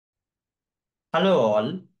Hello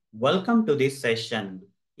all, welcome to this session.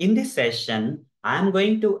 In this session, I am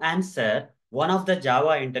going to answer one of the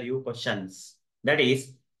Java interview questions. That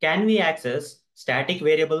is, can we access static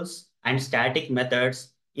variables and static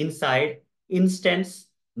methods inside instance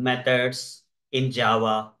methods in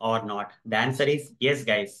Java or not? The answer is yes,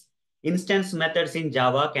 guys. Instance methods in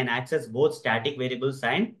Java can access both static variables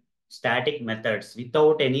and static methods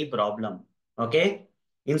without any problem. Okay?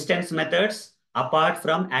 Instance methods, apart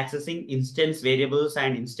from accessing instance variables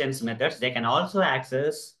and instance methods, they can also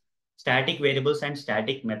access static variables and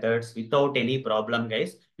static methods without any problem,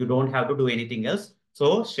 guys. You don't have to do anything else.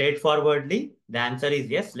 So straightforwardly, the answer is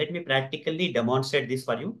yes. Let me practically demonstrate this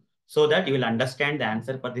for you so that you will understand the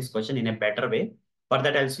answer for this question in a better way. For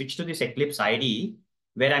that, I'll switch to this Eclipse IDE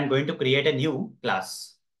where I'm going to create a new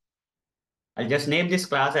class. I'll just name this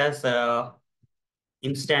class as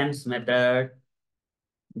instance method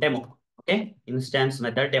demo. Okay, instance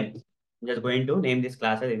method demo. I'm just going to name this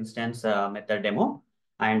class as instance method demo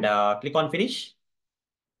and click on finish.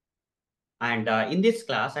 And in this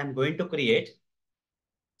class, I'm going to create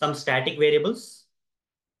some static variables.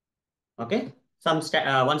 Okay,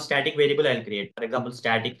 one static variable I'll create. For example,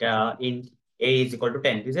 static int a is equal to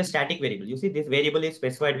 10. This is a static variable. You see, this variable is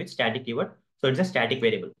specified with static keyword. So it's a static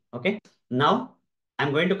variable. Okay, now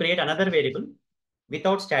I'm going to create another variable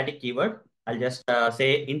without static keyword. I'll just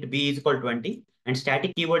say int b is equal to 20 and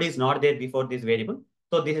static keyword is not there before this variable.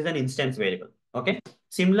 So this is an instance variable. Okay.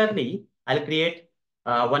 Similarly, I'll create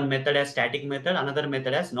one method as static method, another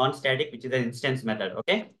method as non-static, which is an instance method.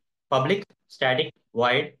 Okay. Public static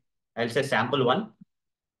void. I'll say sample one.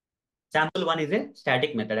 Sample one is a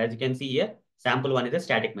static method. As you can see here, sample one is a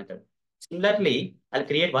static method. Similarly, I'll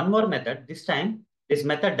create one more method. This time, this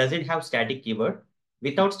method doesn't have static keyword.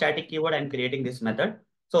 Without static keyword, I'm creating this method.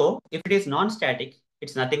 So if it is non-static,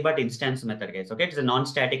 it's nothing but instance method, guys. Okay, it's a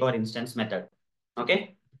non-static or instance method.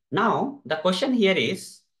 Okay. Now, the question here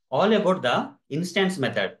is all about the instance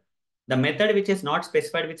method. The method which is not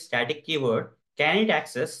specified with static keyword, can it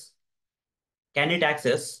access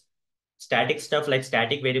static stuff like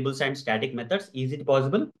static variables and static methods? Is it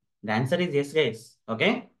possible? The answer is yes, guys.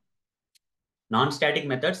 Okay. Non-static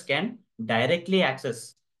methods can directly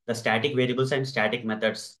access the static variables and static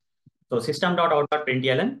methods. So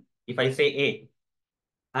system.out.println, if I say A,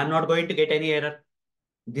 I'm not going to get any error.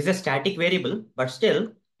 This is a static variable, but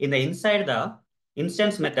still in the inside the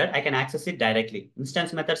instance method, I can access it directly.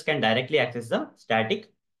 Instance methods can directly access the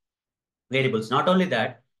static variables. Not only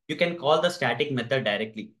that, you can call the static method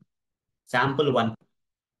directly. Sample one.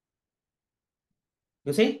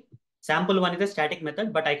 You see, sample one is a static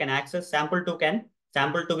method, but I can access sample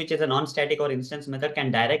two, which is a non-static or instance method,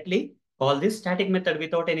 can directly call this static method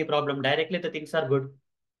without any problem. Directly, the things are good.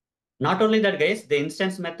 Not only that, guys, the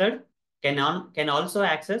instance method can also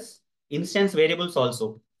access instance variables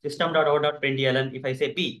also. System.out.println, if I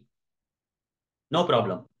say P, no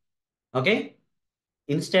problem. Okay.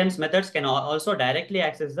 Instance methods can also directly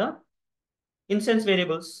access the instance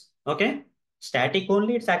variables. Okay. Static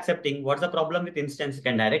only it's accepting. What's the problem with instance? You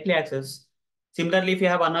can directly access. Similarly, if you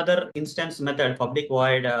have another instance method, public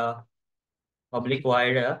void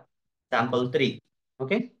sample3.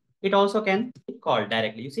 Okay. It also can be called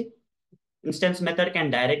directly. You see, instance method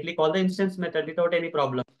can directly call the instance method without any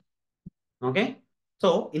problem. Okay.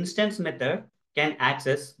 So instance method can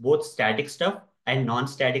access both static stuff and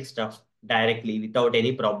non-static stuff directly without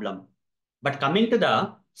any problem. But coming to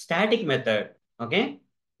the static method, okay,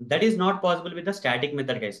 that is not possible with the static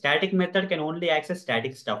method, guys. Static method can only access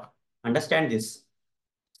static stuff. Understand this.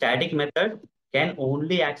 Static method can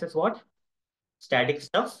only access what? Static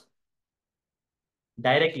stuff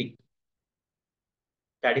directly.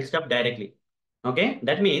 Static stuff directly. Okay,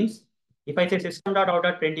 that means if I say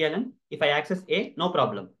system.out.println, if I access A, no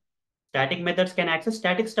problem. Static methods can access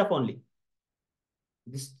static stuff only.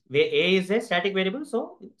 This way A is a static variable,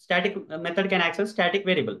 so static method can access static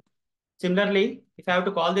variable. Similarly, if I have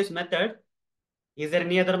to call this method, is there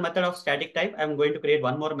any other method of static type? I'm going to create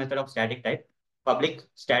one more method of static type. Public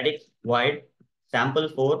static void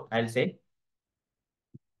sample4, I'll say.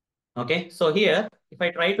 Okay, so here, if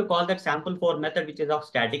I try to call that sample4 method, which is of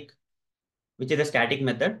static, which is a static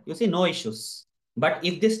method, you see no issues. But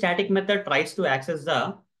if this static method tries to access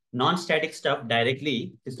the non-static stuff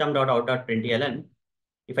directly, system.out.println,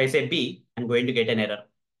 if I say B, I'm going to get an error,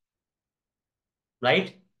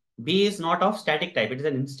 right? B is not of static type. It is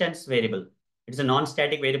an instance variable. It's a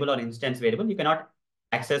non-static variable or instance variable. You cannot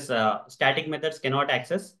access, static methods cannot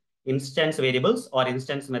access instance variables or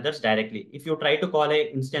instance methods directly. If you try to call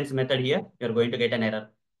a instance method here, you're going to get an error.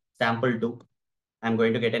 Sample2. I'm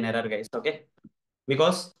going to get an error, guys. Okay.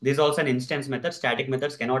 because this is also an instance method. Static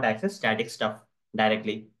methods cannot access static stuff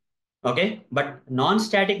directly. Okay, but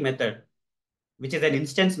non-static method, which is an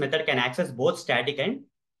instance method, can access both static and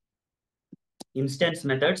instance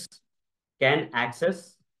methods can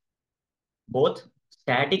access both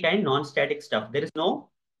static and non-static stuff. There is no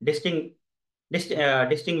distinction.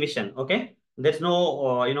 Okay, there's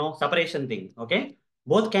no separation thing. Okay,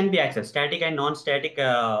 both can be accessed. Static and non-static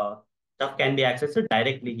stuff can be accessed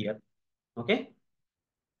directly here. Okay.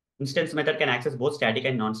 Instance method can access both static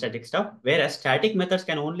and non-static stuff, whereas static methods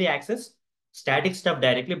can only access static stuff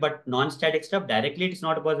directly, but non-static stuff directly it is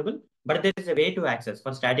not possible. But there is a way to access.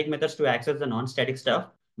 For static methods to access the non-static stuff,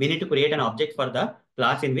 we need to create an object for the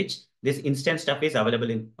class in which this instance stuff is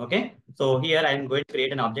available in. Okay. So here I am going to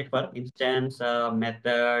create an object for instance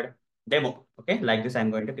method demo. Okay. Like this,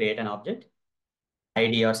 I'm going to create an object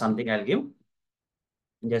ID or something I'll give.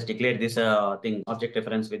 Just declare this thing object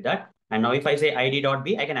reference with that. And now if I say id dot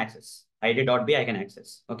b, I can access. id dot b, I can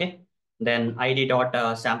access. Okay. Then id dot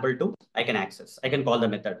sample2, I can access. I can call the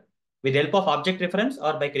method. With the help of object reference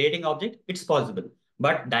or by creating object, it's possible.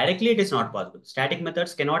 But directly, it is not possible. Static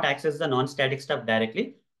methods cannot access the non-static stuff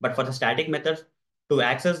directly. But for the static methods to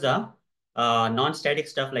access the non-static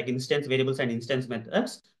stuff like instance variables and instance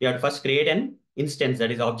methods, we have to first create an instance,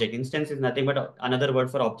 that is object. Instance is nothing but another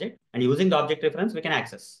word for object. And using the object reference, we can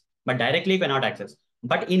access. But directly, we cannot access.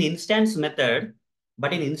 But in instance method,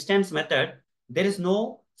 there is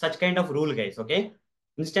no such kind of rule, guys. Okay.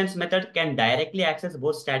 Instance method can directly access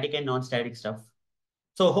both static and non-static stuff.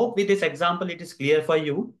 So hope with this example, it is clear for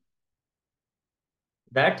you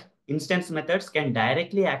that instance methods can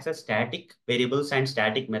directly access static variables and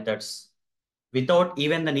static methods without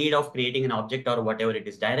even the need of creating an object or whatever it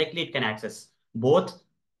is. Directly, it can access both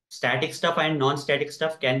static stuff and non-static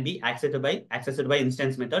stuff can be accessed by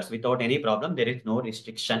instance methods without any problem. There is no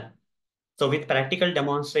restriction. So with practical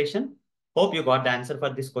demonstration, hope you got the answer for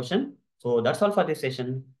this question. So that's all for this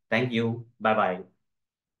session. Thank you. Bye-bye.